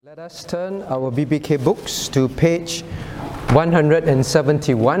Let us turn our BBK books to page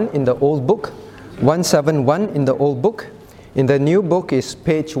 171 in the old book, 171 in the old book. In the new book is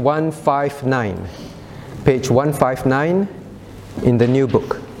page 159. Page 159 in the new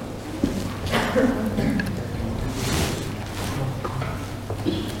book.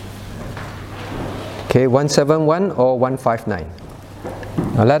 Okay, 171 or 159.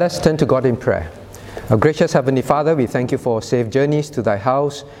 Now let us turn to God in prayer. Our gracious Heavenly Father, we thank you for safe journeys to thy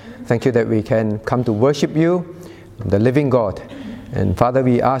house. Thank you that we can come to worship you, the living God. And Father,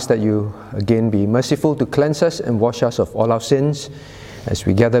 we ask that you again be merciful to cleanse us and wash us of all our sins. As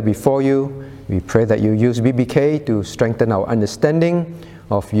we gather before you, we pray that you use BBK to strengthen our understanding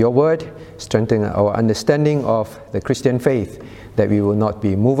of your word, strengthen our understanding of the Christian faith, that we will not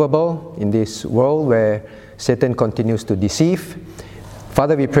be movable in this world where Satan continues to deceive.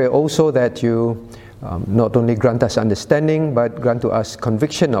 Father, we pray also that you not only grant us understanding, but grant to us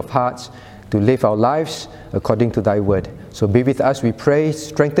conviction of hearts to live our lives according to thy word. So be with us, we pray.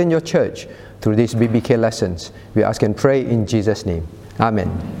 Strengthen your church through these BBK lessons. We ask and pray in Jesus' name.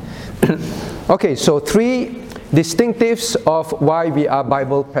 Amen. Okay, so three distinctives of why we are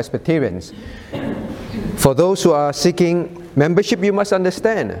Bible Presbyterians. For those who are seeking membership, you must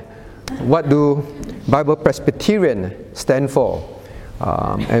understand, what do Bible Presbyterian stand for?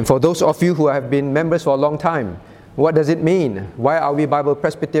 And for those of you who have been members for a long time, what does it mean? Why are we Bible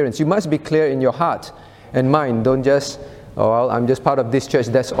Presbyterians? You must be clear in your heart and mind. Don't just, oh, well, I'm just part of this church,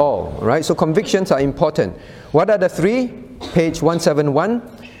 that's all. Right? So convictions are important. What are the three? Page 171.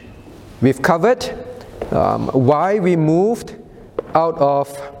 We've covered why we moved out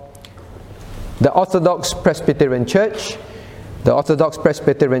of the Orthodox Presbyterian Church. The Orthodox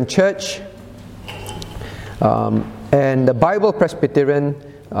Presbyterian Church and the Bible Presbyterian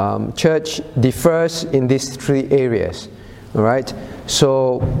Church differs in these three areas. All right?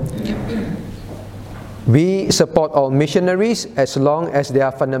 So we support all missionaries as long as they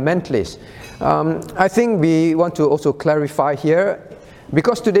are fundamentalists. I think we want to also clarify here,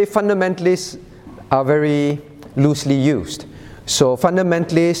 because today fundamentalists are very loosely used. So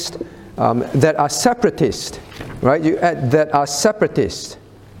fundamentalists that are separatists, right? You add that are separatists.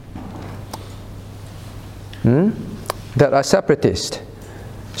 That are separatist.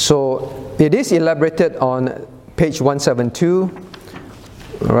 So it is elaborated on page 172.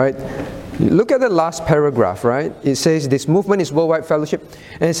 All right. Look at the last paragraph, right? It says this movement is worldwide fellowship,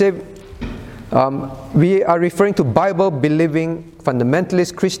 and it says we are referring to Bible-believing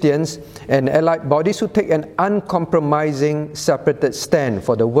fundamentalist Christians and allied bodies who take an uncompromising, separated stand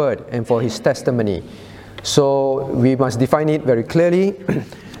for the Word and for His testimony. So we must define it very clearly,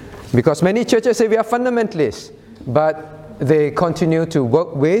 because many churches say we are fundamentalists, but they continue to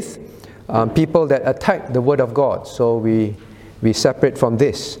work with people that attack the Word of God. So we separate from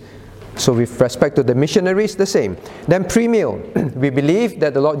this. So with respect to the missionaries, the same. Then premill, we believe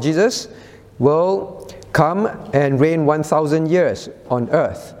that the Lord Jesus will come and reign 1,000 years on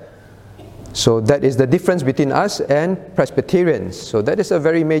earth. So that is the difference between us and Presbyterians. So that is a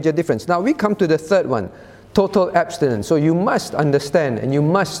very major difference. Now we come to the third one, total abstinence. So you must understand and you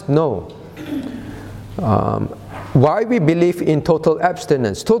must know why we believe in total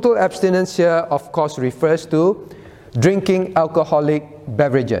abstinence. Total abstinence here, of course, refers to drinking alcoholic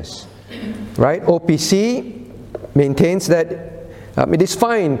beverages. Right? OPC maintains that it is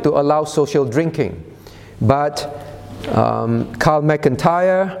fine to allow social drinking. But Carl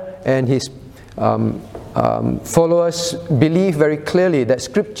McIntyre and his followers believe very clearly that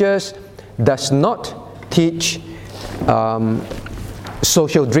Scriptures does not teach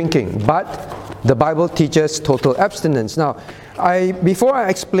social drinking, but the Bible teaches total abstinence. Now, before I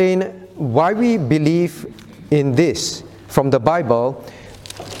explain why we believe in this from the Bible,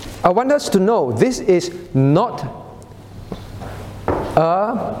 I want us to know this is not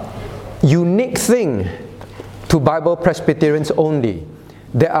a unique thing to Bible Presbyterians only.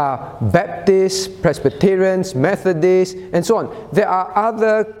 There are Baptists, Presbyterians, Methodists, and so on. There are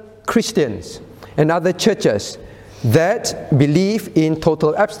other Christians and other churches that believe in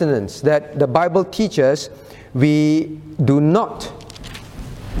total abstinence, that the Bible teaches we do not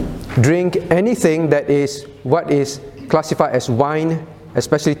drink anything that is what is classified as wine,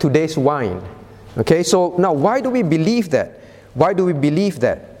 especially today's wine. Okay, so now why do we believe that? Why do we believe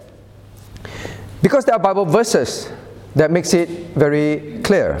that? Because there are Bible verses that makes it very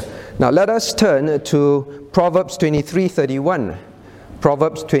clear. Now let us turn to Proverbs 23:31.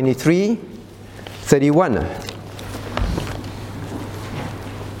 Proverbs 23:31.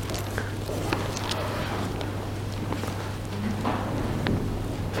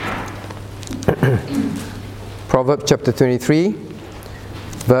 Proverbs chapter 23,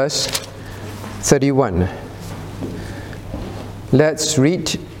 verse 31. Let's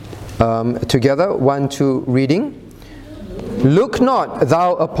read together, 1, 2, reading. Look not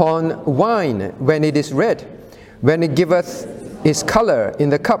thou upon wine when it is red, when it giveth its color in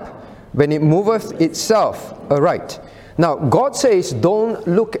the cup, when it moveth itself aright. Now, God says, don't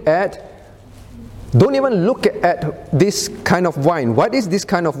even look at this kind of wine. What is this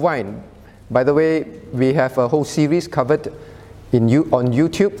kind of wine? By the way, we have a whole series covered on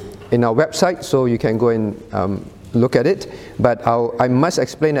YouTube, in our website, so you can go and look at it. But I must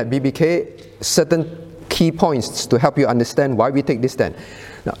explain at BBK certain key points to help you understand why we take this stand.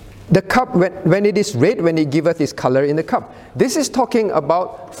 Now, the cup, when it is red, when it giveth its color in the cup. This is talking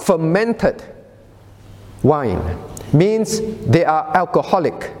about fermented wine. Means they are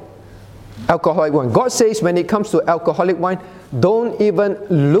alcoholic wine. God says when it comes to alcoholic wine, don't even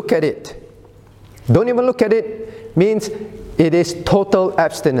look at it. Don't even look at it means it is total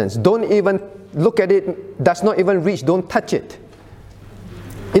abstinence. Don't even look at it, does not even reach, don't touch it.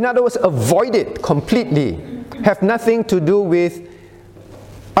 In other words, avoid it completely. Have nothing to do with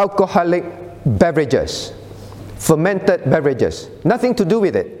alcoholic beverages, fermented beverages. Nothing to do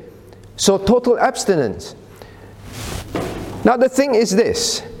with it. So total abstinence. Now the thing is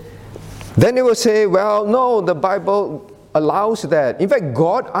this. Then they will say, well, no, the Bible allows that. In fact,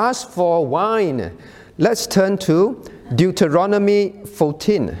 God asked for wine. Let's turn to Deuteronomy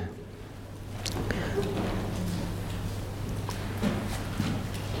 14.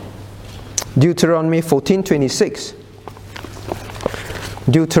 Deuteronomy 14:26.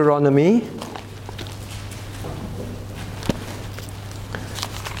 Deuteronomy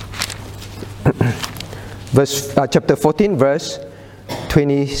chapter 14, verse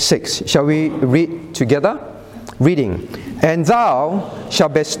 26. Shall we read together? Reading. And thou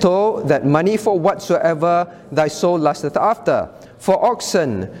shalt bestow that money for whatsoever thy soul lusteth after, for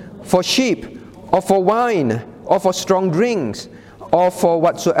oxen, for sheep, or for wine, or for strong drinks, or for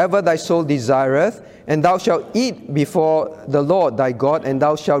whatsoever thy soul desireth, and thou shalt eat before the Lord thy God, and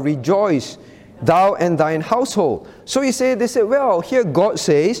thou shalt rejoice, thou and thine household. So they say, well, here God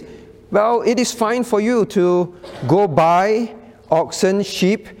says, well, it is fine for you to go buy oxen,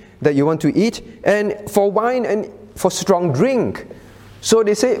 sheep that you want to eat, and for wine and for strong drink. So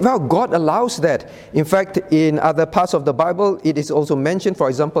they say, well, God allows that. In fact, in other parts of the Bible, it is also mentioned, for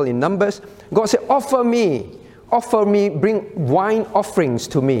example, in Numbers, God said, offer me, bring wine offerings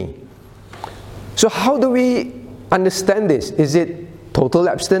to me. So how do we understand this? Is it total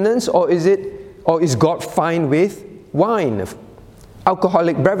abstinence, or is God fine with wine,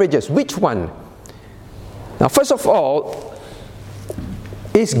 alcoholic beverages? Which one? Now, first of all,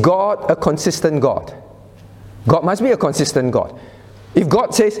 is God a consistent God? God must be a consistent God. If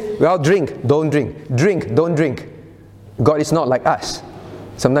God says, well, drink, don't drink, don't drink, God is not like us.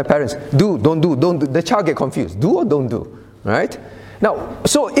 Sometimes parents, don't do. The child get confused. Do or don't do, right? Now,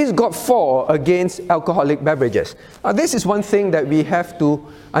 so is God for or against alcoholic beverages? Now, this is one thing that we have to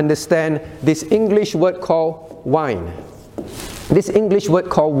understand, this English word called wine. This English word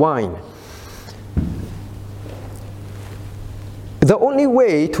called wine. The only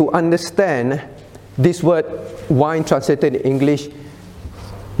way to understand this word wine translated in English,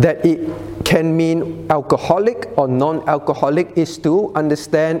 that it can mean alcoholic or non-alcoholic, is to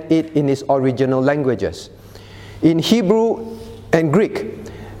understand it in its original languages. In Hebrew and Greek,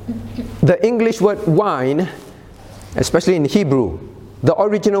 the English word wine, especially in Hebrew, the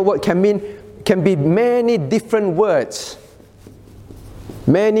original word can be many different words.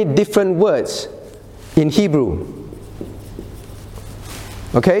 Many different words in Hebrew.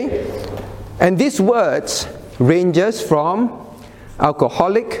 Okay? And these words ranges from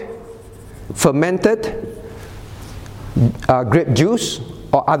alcoholic, fermented, grape juice,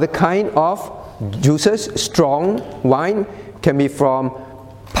 or other kind of juices, strong wine, can be from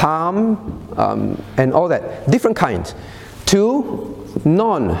palm and all that, different kinds, to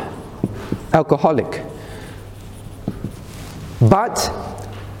non-alcoholic. But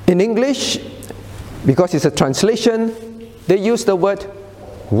in English, because it's a translation, they use the word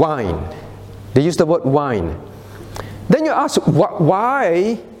wine. They use the word wine. Then you ask,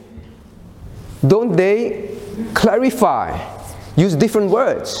 why don't they clarify, use different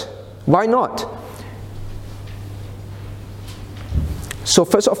words? Why not? So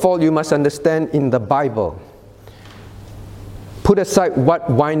first of all, you must understand in the Bible, put aside what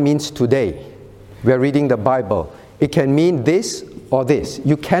wine means today. We are reading the Bible. It can mean this or this.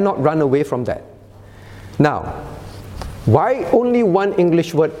 You cannot run away from that. Now, why only one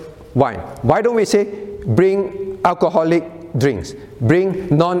English word, wine? Why don't we say, bring alcoholic drinks, bring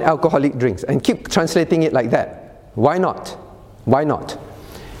non-alcoholic drinks, and keep translating it like that? Why not? Why not?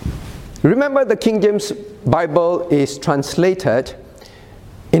 Remember, the King James Bible is translated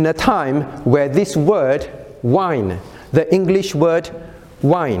in a time where this word wine, the English word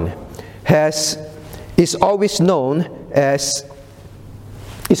wine, is always known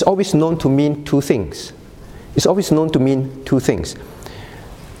to mean two things. It's always known to mean two things.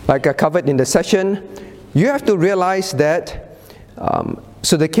 Like I covered in the session, you have to realize that,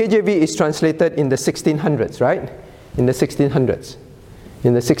 so the KJV is translated in the 1600s, right? In the 1600s.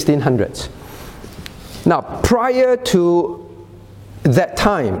 In the 1600s. Now, prior to that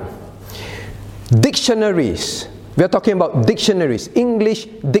time, dictionaries, we are talking about dictionaries, English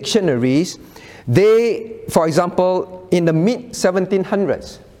dictionaries, they, for example, in the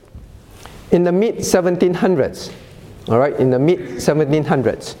mid-1700s, all right, in the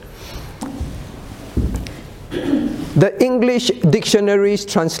mid-1700s, the English dictionaries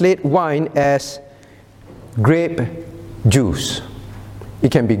translate wine as grape juice.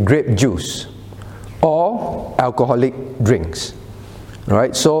 It can be grape juice or alcoholic drinks. All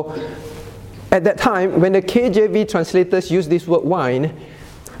right, so at that time, when the KJV translators use this word wine,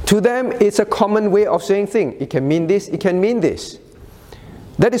 to them it's a common way of saying things. It can mean this, it can mean this.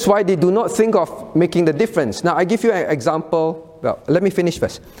 That is why they do not think of making the difference. Now, I give you an example. Well, let me finish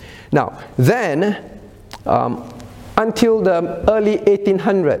first. Now, then, until the early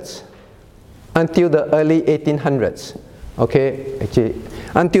 1800s, okay, actually,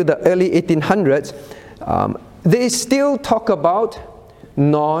 until the early 1800s, they still talk about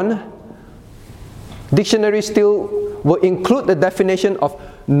dictionaries still will include the definition of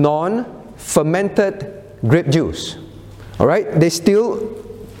non-fermented grape juice. All right, they still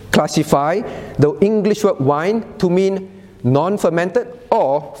classify the English word wine to mean non-fermented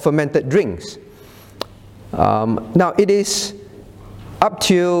or fermented drinks. Now, it is up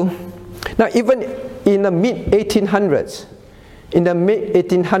to, now even in the mid-1800s,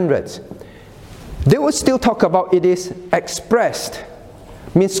 they would still talk about it is expressed,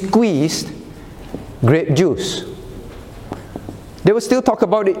 means squeezed grape juice. They would still talk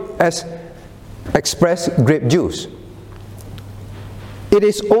about it as expressed grape juice. It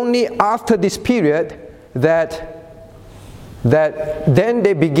is only after this period that then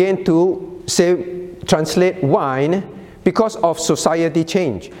they begin to translate wine because of society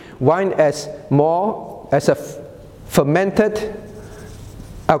change. Wine as a fermented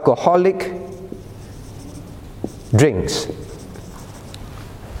alcoholic drinks.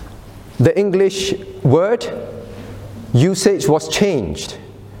 The English word usage was changed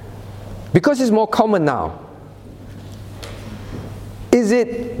because it's more common now. Is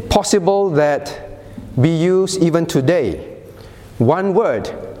it possible that we use even today one word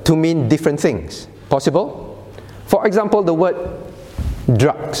to mean different things? Possible? For example, the word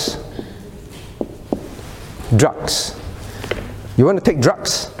drugs. Drugs. You want to take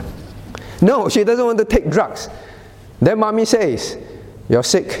drugs? No, she doesn't want to take drugs. Then mommy says, you're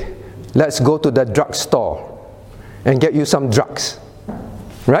sick, let's go to the drugstore and get you some drugs.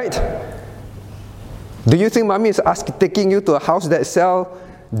 Right? Do you think mommy is taking you to a house that sell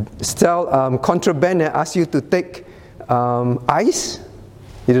contraband and ask you to take ice?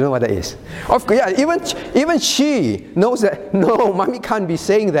 You don't know what that is. Of course, yeah, even she knows that, no, mommy can't be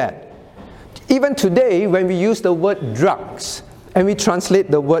saying that. Even today, when we use the word drugs, and we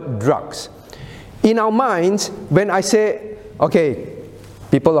translate the word drugs, in our minds, when I say, okay,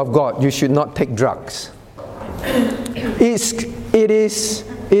 people of God, you should not take drugs. It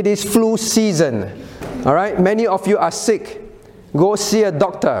is flu season. All right, many of you are sick. Go see a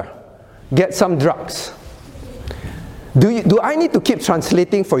doctor. Get some drugs. Do I need to keep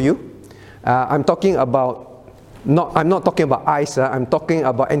translating for you? I'm talking about I'm not talking about ice. I'm talking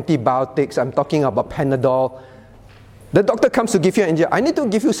about antibiotics. I'm talking about Panadol. The doctor comes to give you an injection. I need to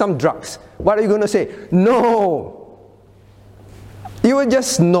give you some drugs. What are you going to say? No. You will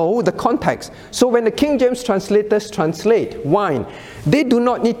just know the context. So when the King James translators translate wine, they do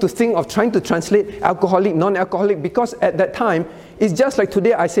not need to think of trying to translate alcoholic, non-alcoholic, because at that time, it's just like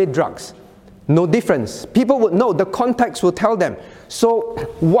today I say drugs. No difference. People would know. The context will tell them. So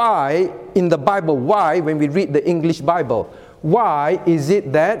why in the Bible, why when we read the English Bible, why is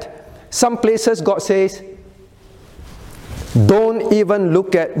it that some places God says, don't even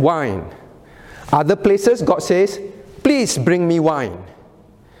look at wine. Other places God says, please bring me wine.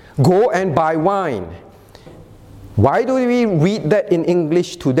 Go and buy wine. Why do we read that in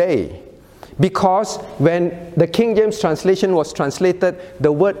English today? Because when the King James translation was translated,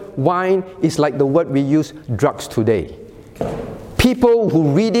 the word wine is like the word we use drugs today. People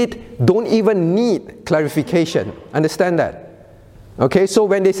who read it don't even need clarification. Understand that? Okay, so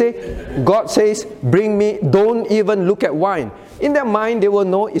when they say, God says, bring me, don't even look at wine. in their mind, they will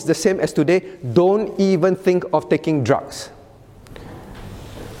know it's the same as today. Don't even think of taking drugs.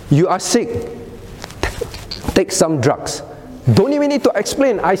 You are sick, take some drugs. Don't even need to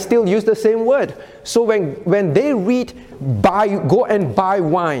explain. I still use the same word. So when they read, go and buy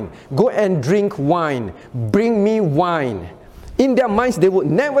wine, go and drink wine, bring me wine, in their minds they would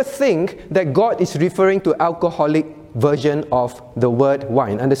never think that God is referring to alcoholic version of the word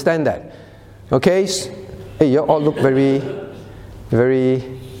wine. Understand that? Okay? Hey, you all look very,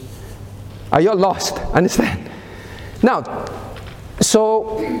 are you all lost? Understand? Now,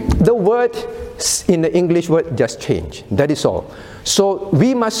 so the word in the English word just changed. That is all. So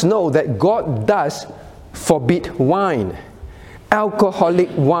we must know that God does forbid wine, alcoholic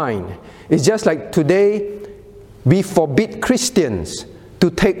wine. It's just like today we forbid Christians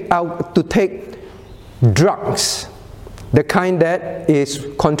to take drugs, the kind that is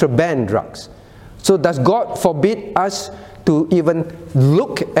contraband drugs. So does God forbid us to even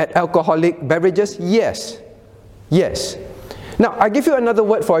look at alcoholic beverages? Yes. Yes. Now, I give you another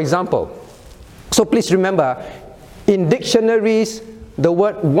word for example. So please remember, in dictionaries, the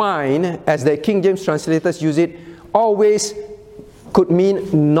word wine, as the King James translators use it, always could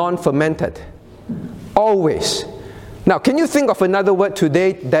mean non-fermented. Always. Now, can you think of another word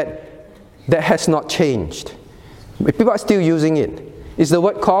today that has not changed? People are still using it. Is the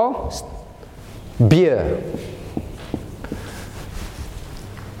word called beer.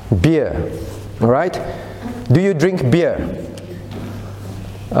 Beer. Alright? Do you drink beer?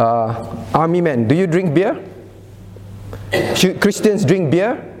 Army men, do you drink beer? Should Christians drink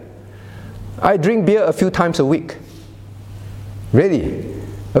beer? I drink beer a few times a week. Really?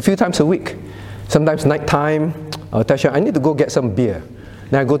 A few times a week. Sometimes night time, I'll tell you, I need to go get some beer.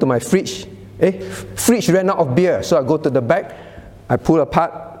 Then I go to my fridge. Fridge ran out of beer. So I go to the back, I pull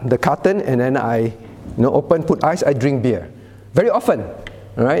apart the carton, and then I open, put ice, I drink beer. Very often.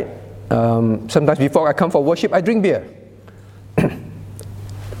 Alright? Sometimes before I come for worship, I drink beer.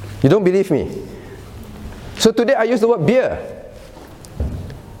 You don't believe me? So today I use the word beer.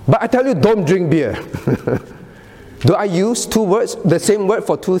 But I tell you, don't drink beer. Do I use two words, the same word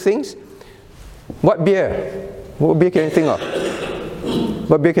for two things? What beer? What beer can you think of?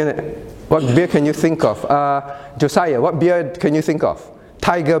 What beer can you think of? Josiah, what beer can you think of?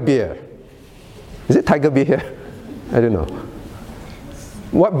 Tiger beer. Is it tiger beer here? I don't know.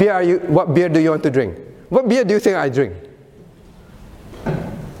 What beer do you want to drink? What beer do you think I drink?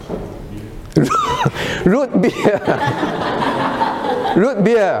 Root beer. Root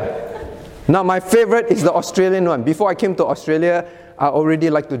beer. Now my favorite is the Australian one. Before I came to Australia, I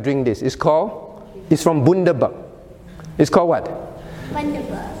already like to drink this. It's from Bundaberg. It's called what?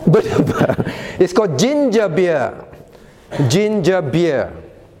 Bundaberg. It's called ginger beer. Ginger beer.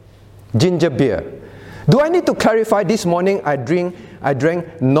 Ginger beer. Do I need to clarify this morning I drank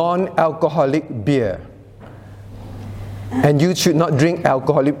non-alcoholic beer? And you should not drink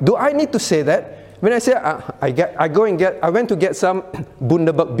alcoholic. Do I need to say that? When I say I went to get some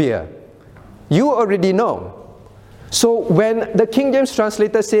Bundaberg beer. You already know. So when the King James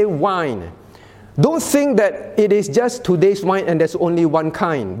translators say wine, don't think that it is just today's wine and there's only one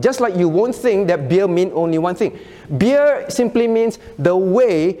kind. Just like you won't think that beer means only one thing. Beer simply means the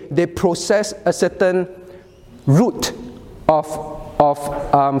way they process a certain root of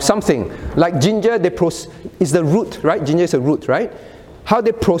something. Like ginger, is the root, right? Ginger is a root, right? How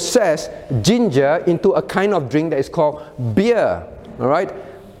they process ginger into a kind of drink that is called beer. All right?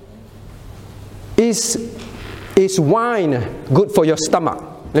 Is wine good for your stomach?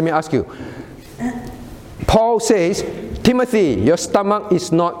 Let me ask you. Paul says, Timothy, your stomach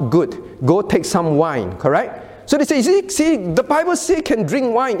is not good. Go take some wine, correct? So they say, see, the Bible says you can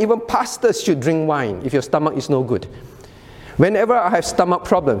drink wine. Even pastors should drink wine if your stomach is no good. Whenever I have stomach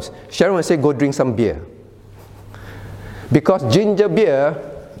problems, Sharon will say, go drink some beer. Because ginger beer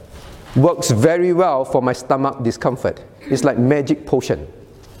works very well for my stomach discomfort. It's like magic potion.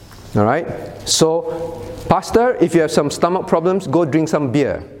 Alright? So, Pastor, if you have some stomach problems, go drink some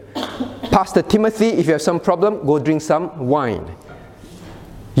beer. Pastor Timothy, if you have some problem, go drink some wine.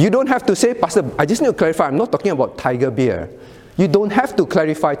 You don't have to say, Pastor, I just need to clarify, I'm not talking about tiger beer. You don't have to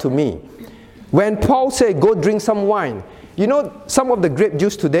clarify to me. When Paul said, go drink some wine, you know some of the grape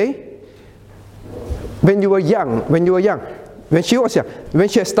juice today? When she was young, when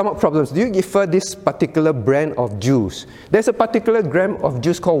she has stomach problems, do you give her this particular brand of juice? There's a particular brand of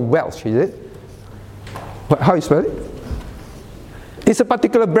juice called Welch, is it? How you spell it? It's a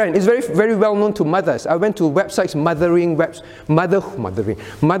particular brand. It's very, very well known to mothers. I went to websites, motherhood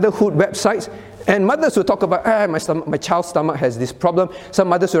websites, And mothers will talk about, my child's stomach has this problem. Some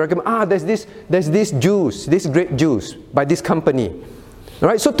mothers will recommend, there's this juice, this grape juice by this company. All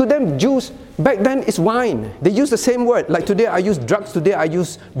right, so to them, juice back then is wine. They use the same word. Like today I use drugs, today I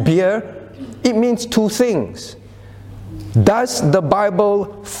use beer. It means two things. Does the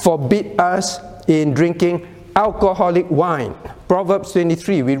Bible forbid us in drinking alcoholic wine? Proverbs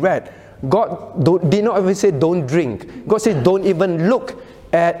 23, we read. God did not even say don't drink. God said don't even look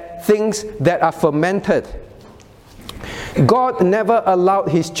at things that are fermented. God never allowed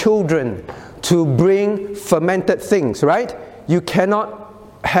His children to bring fermented things, right? You cannot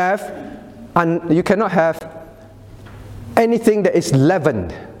have anything that is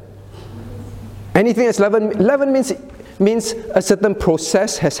leavened. Anything that's leavened means a certain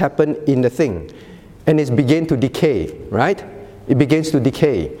process has happened in the thing, and it's beginning to decay, right? It begins to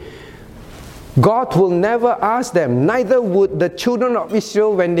decay. God will never ask them, neither would the children of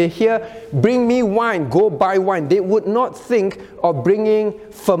Israel when they hear, bring me wine, go buy wine. They would not think of bringing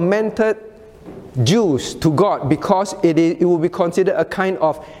fermented juice to God, because it will be considered a kind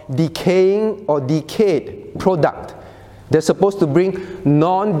of decaying or decayed product. They're supposed to bring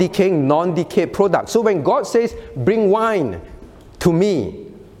non-decaying, non-decayed products. So when God says, bring wine to me,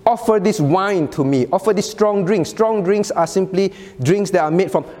 offer this wine to me, offer this strong drink. Strong drinks are simply drinks that are made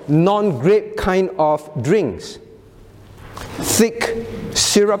from non-grape kind of drinks. Thick,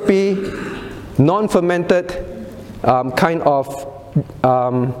 syrupy, non-fermented kind of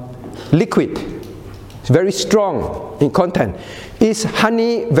liquid. It's very strong in content. Is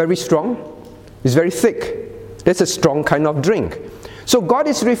honey very strong? It's very thick. That's a strong kind of drink. So God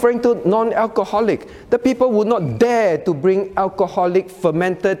is referring to non-alcoholic. The people would not dare to bring alcoholic,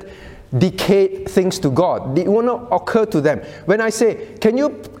 fermented, decayed things to God. It will not occur to them. When I say,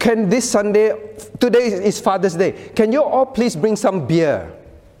 can this Sunday, today is Father's Day, can you all please bring some beer?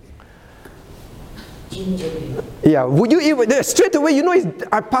 Ginger beer. Yeah, would you even, straight away,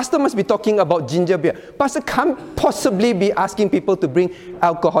 our pastor must be talking about ginger beer. Pastor can't possibly be asking people to bring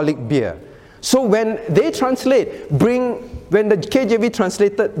alcoholic beer. So when they translate, when the KJV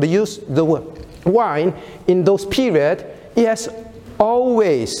translated the word wine in those periods, it has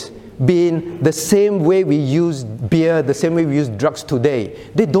always been the same way we use beer, the same way we use drugs today.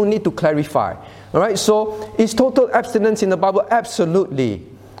 They don't need to clarify. All right, so is total abstinence in the Bible? Absolutely.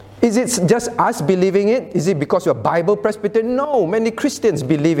 Is it just us believing it? Is it because you're Bible Presbyterian? No, many Christians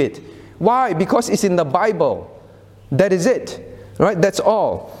believe it. Why? Because it's in the Bible. That is it. All right, that's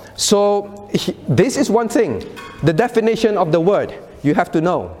all. So this is one thing, the definition of the word you have to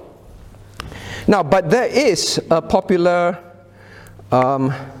know. Now, but there is a popular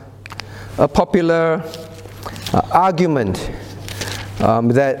argument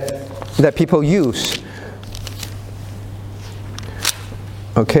that people use.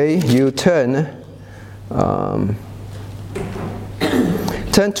 Okay, you turn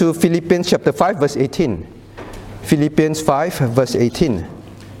to Philippians chapter 5 verse 18. Philippians 5 verse 18.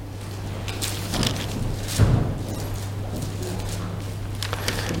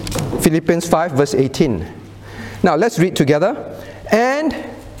 Philippians 5 verse 18. Now let's read together. And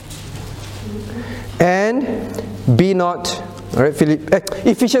be not, all right,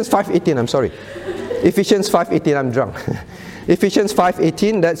 Ephesians 5:18, I'm sorry. Ephesians 5:18, I'm drunk. Ephesians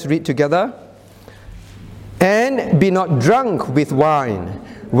 5:18, let's read together. And be not drunk with wine,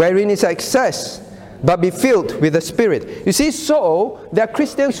 wherein is excess, but be filled with the Spirit. You see, so there are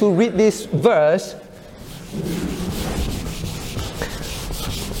Christians who read this verse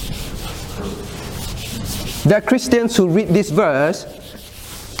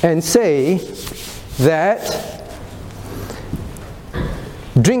and say that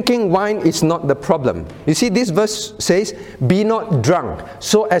drinking wine is not the problem. You see, this verse says, be not drunk.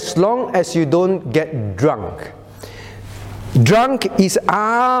 So as long as you don't get drunk. Drunk is,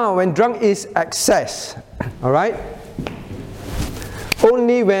 when drunk is excess. Alright?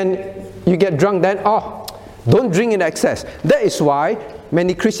 Only when you get drunk, then, don't drink in excess. That is why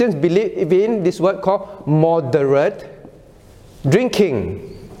many Christians believe in this word called moderate drinking.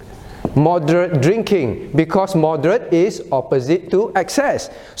 Moderate drinking, because moderate is opposite to excess.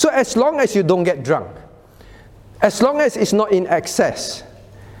 So as long as you don't get drunk, as long as it's not in excess,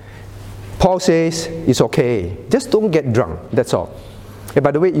 Paul says it's okay. Just don't get drunk, that's all. Hey,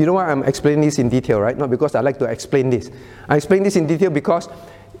 by the way, you know why I'm explaining this in detail, right? Not because I like to explain this. I explain this in detail because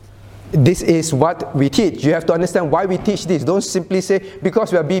this is what we teach. You have to understand why we teach this. Don't simply say,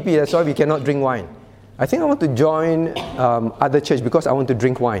 because we are BP, that's why we cannot drink wine. I think I want to join other church because I want to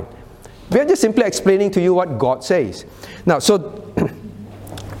drink wine. We are just simply explaining to you what God says. Now, so,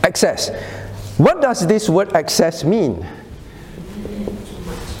 excess. What does this word excess mean?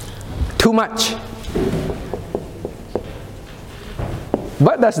 Too much.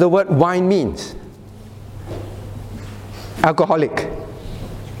 What does the word wine means? Alcoholic.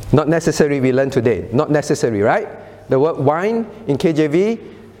 Not necessary, we learn today. Not necessary, right? The word wine in KJV,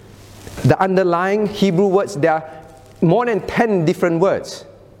 the underlying Hebrew words, there are more than 10 different words.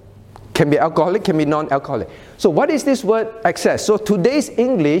 Can be alcoholic, can be non-alcoholic. So what is this word excess? So today's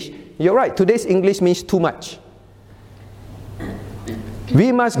English, you're right, today's English means too much.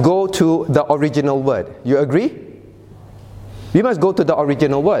 We must go to the original word. You agree? We must go to the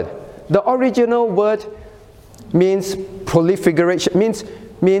original word. The original word means proliferation, means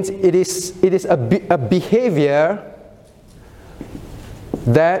it is a behavior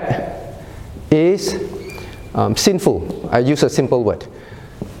that is sinful. I use a simple word.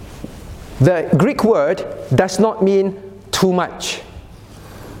 The Greek word does not mean too much.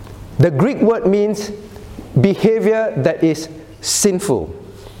 The Greek word means behavior that is sinful.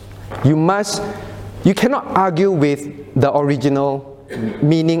 You cannot argue with the original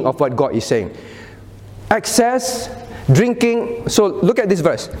meaning of what God is saying. Excess, drinking, so look at this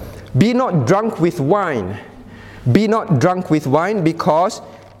verse. Be not drunk with wine. Be not drunk with wine because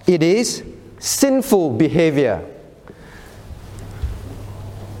it is sinful behavior.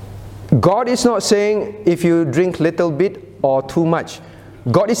 God is not saying if you drink little bit or too much.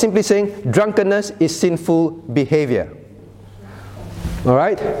 God is simply saying drunkenness is sinful behavior.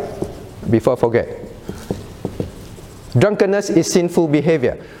 Alright? Before I forget. Drunkenness is sinful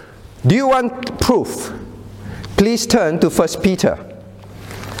behavior. Do you want proof? Please turn to 1 Peter.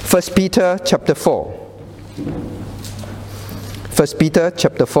 1 Peter chapter 4. 1 Peter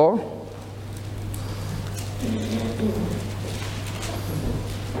chapter 4.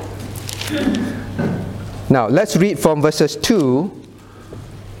 Now let's read from verses 2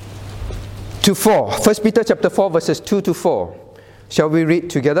 to 4. 1 Peter chapter 4 verses 2 to 4. Shall we read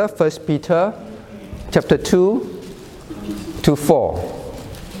together? 1 Peter chapter 2 to 4.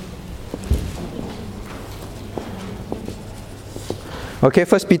 Okay,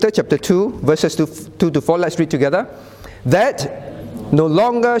 1 Peter chapter 2 verses 2 to 4. Let's read together. That no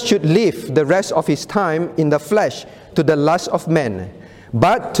longer should live the rest of his time in the flesh to the lust of men,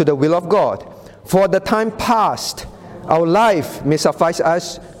 but to the will of God. For the time past, our life may suffice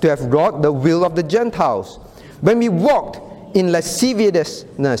us to have wrought the will of the Gentiles, when we walked in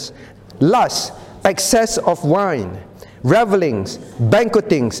lasciviousness, lust, excess of wine, revelings,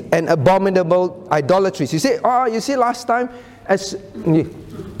 banquetings, and abominable idolatries. You see last time,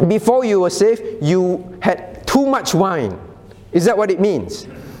 before you were saved, you had too much wine. Is that what it means?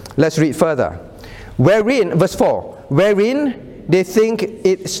 Let's read further. Wherein, verse 4, wherein they think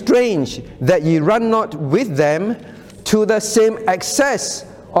it strange that ye run not with them to the same excess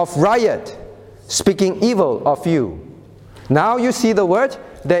of riot, speaking evil of you. Now you see the word,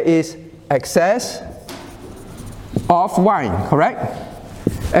 there is excess of wine, correct?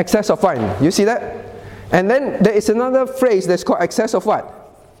 Excess of wine, you see that? And then there is another phrase that's called excess of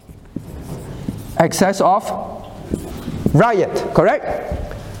what? Excess of riot,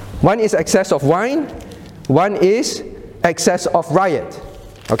 correct? One is excess of wine, one is excess of riot.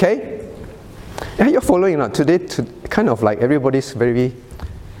 Okay? Yeah, you're following now. Today, kind of like everybody's very,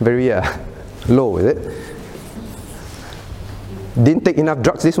 very low, is it? Didn't take enough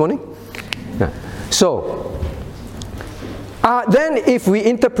drugs this morning? Yeah. So, then if we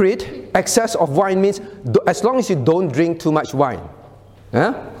interpret excess of wine means as long as you don't drink too much wine.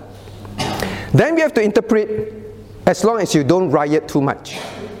 Yeah? Then we have to interpret as long as you don't riot too much.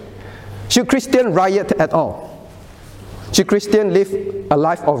 Should Christian riot at all? Should Christian live a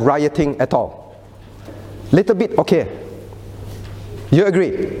life of rioting at all? Little bit, okay. You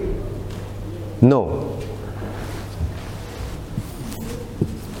agree? No.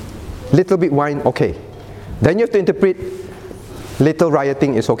 Little bit wine, okay. Then you have to interpret little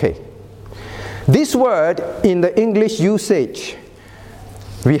rioting is okay. This word in the English usage,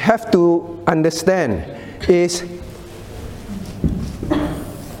 we have to understand, is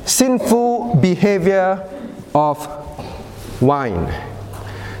sinful behavior of wine,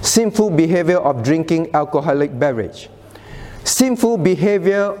 sinful behavior of drinking alcoholic beverage, sinful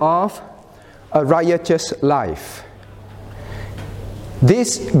behavior of a riotous life.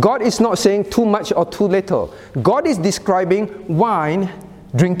 God is not saying too much or too little. God is describing wine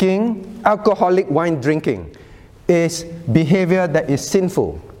drinking, alcoholic wine drinking is behavior that is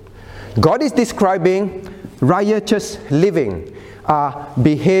sinful. God is describing riotous living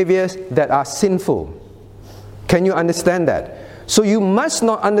behaviors that are sinful. Can you understand that? So you must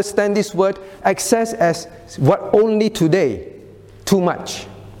not understand this word excess as what only today, too much.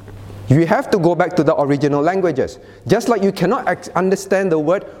 You have to go back to the original languages. Just like you cannot understand the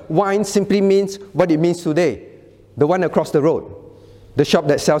word wine simply means what it means today. The one across the road. The shop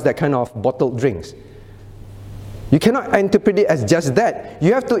that sells that kind of bottled drinks. You cannot interpret it as just that.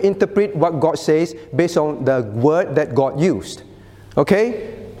 You have to interpret what God says based on the word that God used.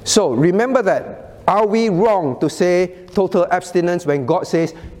 Okay? So remember that. Are we wrong to say total abstinence when God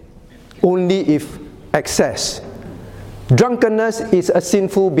says only if excess? Drunkenness is a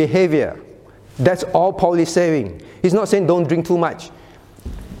sinful behavior. That's all Paul is saying. He's not saying don't drink too much.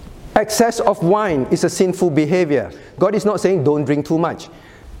 Excess of wine is a sinful behavior. God is not saying don't drink too much.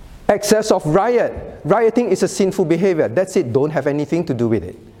 Excess of rioting is a sinful behavior. That's it. Don't have anything to do with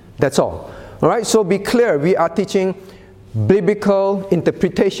it. That's all. Alright, so be clear. We are teaching biblical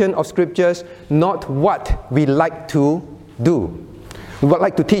interpretation of scriptures, not what we like to do. We would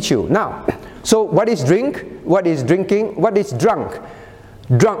like to teach you. Now, so what is drink? What is drinking? What is drunk?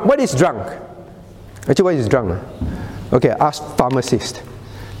 Drunk. What is drunk? Actually, what is drunk? Okay, ask pharmacist.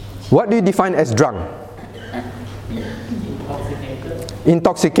 What do you define as drunk?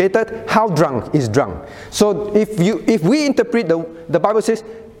 Intoxicated. How drunk is drunk? So if we interpret the Bible says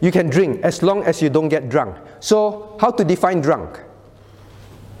you can drink as long as you don't get drunk. So how to define drunk?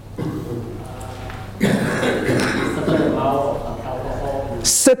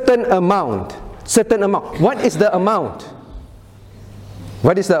 Certain amount. Certain amount. What is the amount?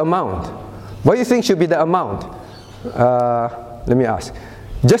 What is the amount? What do you think should be the amount? Let me ask.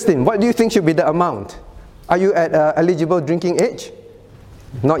 Justin, what do you think should be the amount? Are you at eligible drinking age?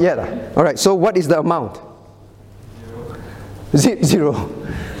 Not yet. Alright, so what is the amount? Zero.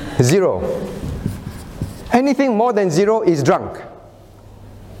 Zero. Anything more than zero is drunk.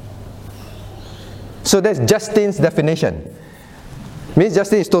 So that's Justin's definition. Means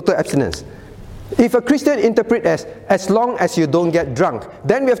Justin is total abstinence. If a Christian interpret as long as you don't get drunk,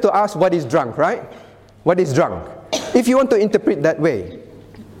 then we have to ask what is drunk, right? What is drunk? If you want to interpret that way,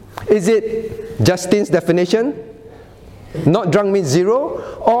 is it Justin's definition? Not drunk means zero,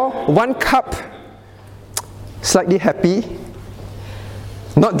 or 1 cup, slightly happy.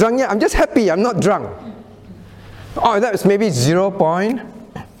 Not drunk yet, I'm just happy, I'm not drunk. Oh, that's maybe 0.1.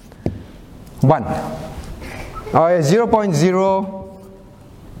 Or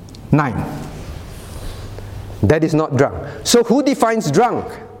 0.09. That is not drunk. So who defines drunk?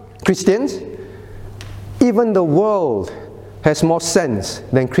 Christians? Even the world has more sense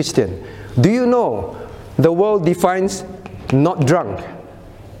than Christian. Do you know the world defines not drunk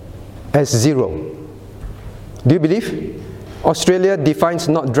as zero? Do you believe? Australia defines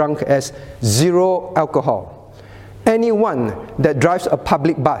not drunk as zero alcohol. Anyone that drives a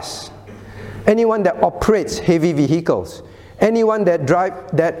public bus, anyone that operates heavy vehicles, anyone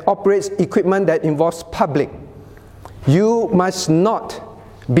that operates equipment that involves public, you must not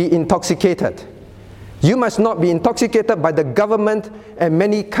be intoxicated. You must not be intoxicated by the government, and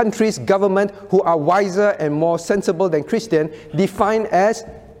many countries' government who are wiser and more sensible than Christian define as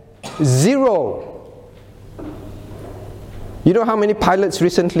zero. You know how many pilots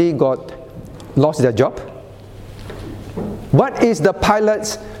recently lost their job? What is the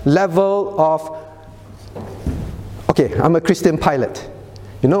pilot's level of, okay, I'm a Christian pilot.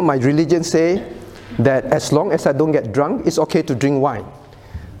 You know, my religion say that as long as I don't get drunk, it's okay to drink wine.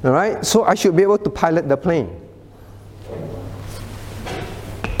 Alright, so I should be able to pilot the plane.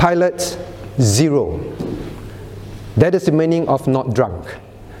 Pilots, zero. That is the meaning of not drunk.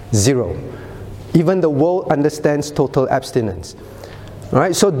 Zero. Even the world understands total abstinence.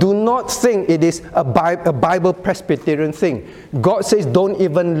 Alright, so do not think it is a Bible Presbyterian thing. God says don't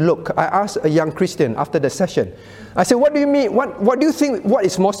even look. I asked a young Christian after the session. I said, what do you mean? What do you think? What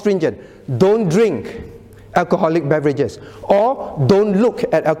is more stringent? Don't drink alcoholic beverages, or don't look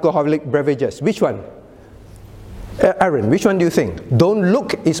at alcoholic beverages. Which one? Aaron, which one do you think? Don't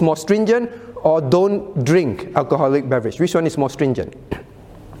look is more stringent, or don't drink alcoholic beverage? Which one is more stringent?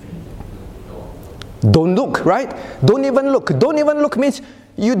 Don't look, right? Don't even look. Don't even look means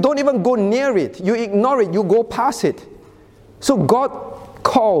you don't even go near it. You ignore it. You go past it. So God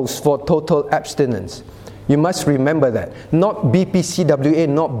calls for total abstinence. You must remember that. Not BPCWA,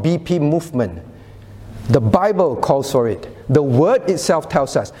 not BP movement. The Bible calls for it. The word itself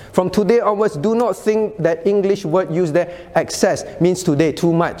tells us. From today onwards, do not think that English word used there, excess, means today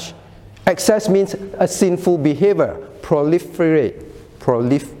too much. Excess means a sinful behavior, proliferate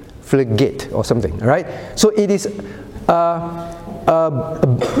or something, right? So it is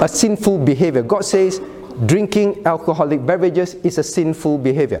a sinful behavior. God says drinking alcoholic beverages is a sinful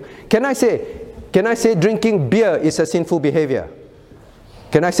behavior. Can I say drinking beer is a sinful behavior?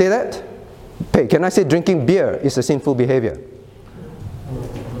 Can I say that? Hey, can I say drinking beer is a sinful behavior?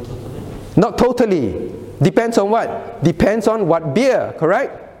 Not totally. Depends on what? Depends on what beer,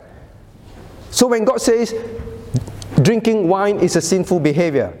 correct? So when God says drinking wine is a sinful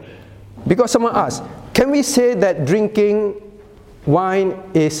behavior, because someone asked, can we say that drinking wine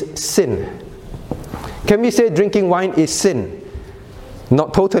is sin? Can we say drinking wine is sin?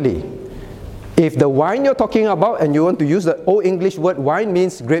 Not totally. If the wine you're talking about, and you want to use the old English word wine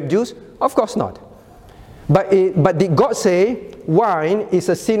means grape juice, of course not. But did God say wine is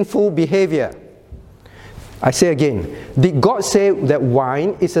a sinful behavior? I say again, did God say that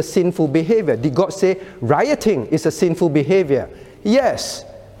wine is a sinful behavior? Did God say rioting is a sinful behavior? Yes.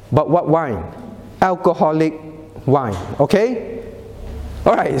 But what wine? Alcoholic wine. Okay?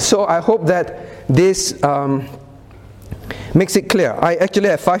 Alright, so I hope that this makes it clear. I actually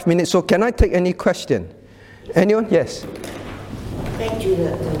have 5 minutes, so can I take any question? Anyone? Yes. Back to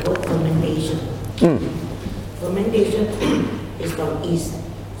the word fermentation. Fermentation is from yeast.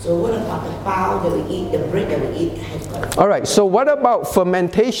 So what about the bao that we eat, the bread that we eat has got? Alright, so what about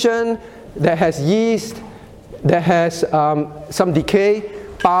fermentation that has yeast, that has some decay,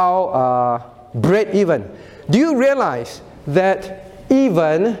 bao, bread even? Do you realize that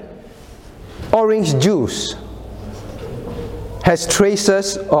even orange juice has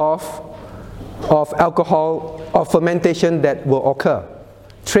traces of alcohol, of fermentation that will occur?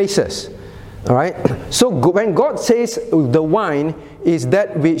 Traces. Alright? So when God says the wine is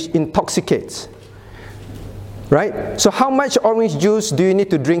that which intoxicates, right? So how much orange juice do you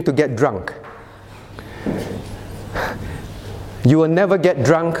need to drink to get drunk? You will never get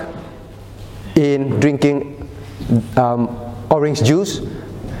drunk in drinking orange juice.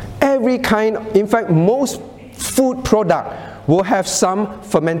 Every kind, in fact, most food product will have some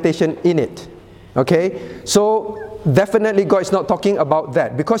fermentation in it. Okay? So definitely God is not talking about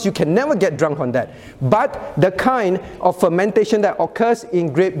that, because you can never get drunk on that. But the kind of fermentation that occurs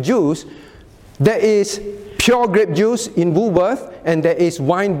in grape juice, there is pure grape juice in Woolworth and there is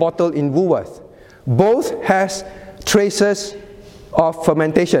wine bottle in Woolworth. Both has traces of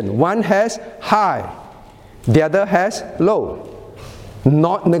fermentation. One has high, the other has low.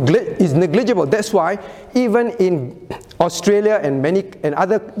 Is negligible. That's why even in Australia and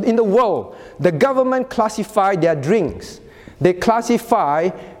other in the world, the government classify their drinks. They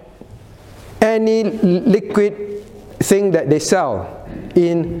classify any liquid thing that they sell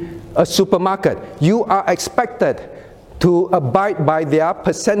in a supermarket. You are expected to abide by their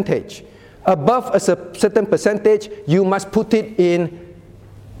percentage. Above a certain percentage, you must put it in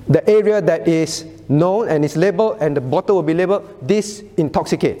the area that is known and is labeled, and the bottle will be labeled, this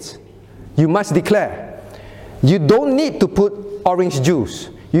intoxicates. You must declare. You don't need to put orange juice.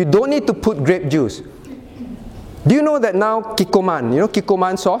 You don't need to put grape juice. Do you know that now Kikoman, you know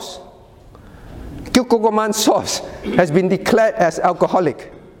Kikoman sauce? Kikoman sauce has been declared as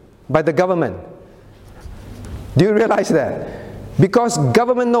alcoholic by the government. Do you realize that? Because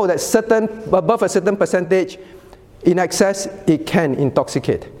government know that above a certain percentage, in excess, it can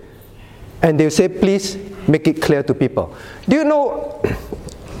intoxicate. And they say, please make it clear to people. Do you know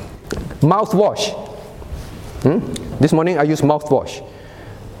mouthwash? This morning I used mouthwash.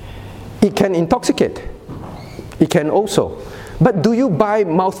 It can intoxicate. It can also. But do you buy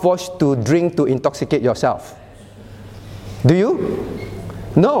mouthwash to drink to intoxicate yourself? Do you?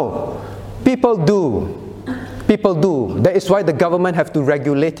 No. People do. People do. That is why the government have to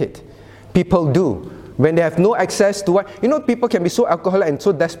regulate it. People do. When they have no access to what, you know, people can be so alcoholic and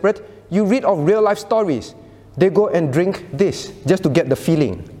so desperate. You read of real life stories. They go and drink this just to get the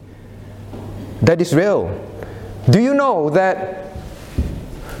feeling. That is real. Do you know that,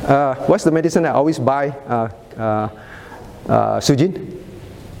 what's the medicine I always buy, Sujin?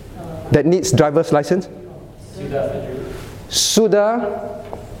 That needs driver's license? Suda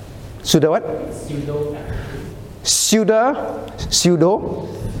what? Pseudo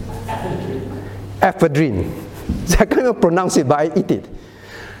ephedrine. I can't even pronounce it, but I eat it.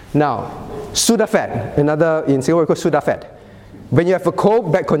 Now, Sudafed, another in Singapore we call Sudafed. When you have a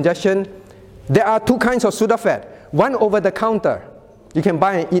cold, back congestion, there are two kinds of Sudafed. One over the counter, you can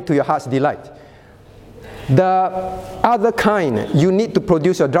buy and eat to your heart's delight. The other kind, you need to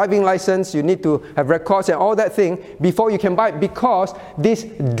produce your driving license, you need to have records and all that thing before you can buy it, because this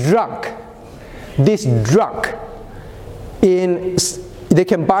drug, they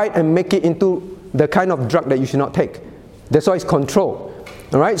can buy it and make it into the kind of drug that you should not take. That's why it's controlled.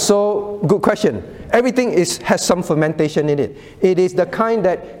 Alright, so good question. Everything has some fermentation in it. It is the kind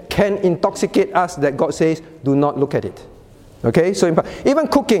that can intoxicate us that God says, do not look at it. Okay, so even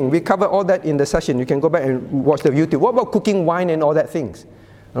cooking, we cover all that in the session. You can go back and watch the YouTube. What about cooking wine and all that things?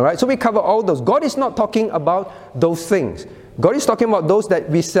 Alright, so we cover all those. God is not talking about those things. God is talking about those that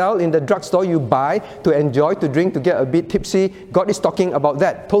we sell in the drugstore, you buy to enjoy, to drink, to get a bit tipsy. God is talking about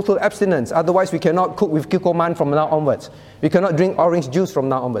that. Total abstinence. Otherwise, we cannot cook with kikoman from now onwards. We cannot drink orange juice from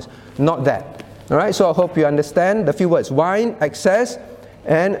now onwards. Not that. All right, so I hope you understand the few words. Wine, excess,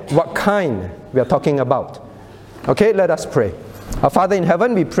 and what kind we are talking about. Okay, let us pray. Our Father in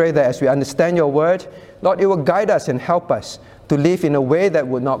heaven, we pray that as we understand your word, Lord, it will guide us and help us to live in a way that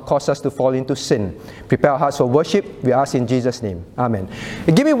would not cause us to fall into sin. Prepare our hearts for worship. We ask in Jesus' name. Amen.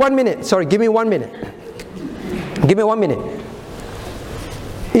 Give me 1 minute. Sorry, give me 1 minute. Give me 1 minute.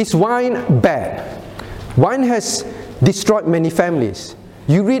 Is wine bad? Wine has destroyed many families.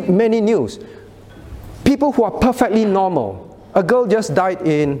 You read many news. People who are perfectly normal. A girl just died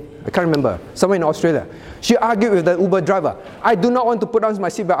in, I can't remember, somewhere in Australia. She argued with the Uber driver. I do not want to put on my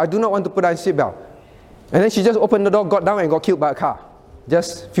seatbelt. I do not want to put on seatbelt. And then she just opened the door, got down and got killed by a car.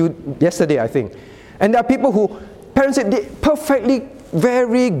 Just yesterday, I think. And there are people who, parents said, they perfectly,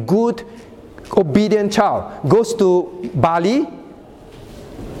 very good, obedient child. Goes to Bali,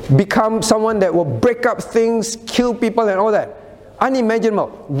 become someone that will break up things, kill people and all that.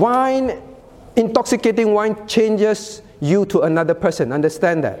 Unimaginable. Wine, intoxicating wine changes you to another person.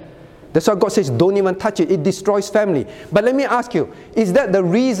 Understand that. That's why God says, don't even touch it. It destroys family. But let me ask you, is that the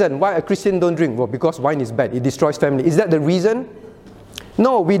reason why a Christian don't drink? Well, because wine is bad. It destroys family. Is that the reason?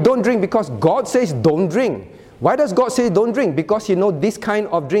 No, we don't drink because God says don't drink. Why does God say don't drink? Because He knows this kind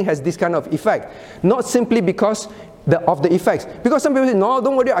of drink has this kind of effect. Not simply because of the effects. Because some people say, no,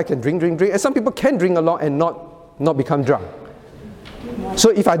 don't worry, I can drink. And some people can drink a lot and not become drunk. So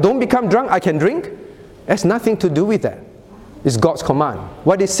if I don't become drunk, I can drink? It has nothing to do with that. It's God's command.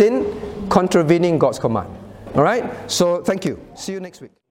 What is sin? Contravening God's command. All right? So thank you. See you next week.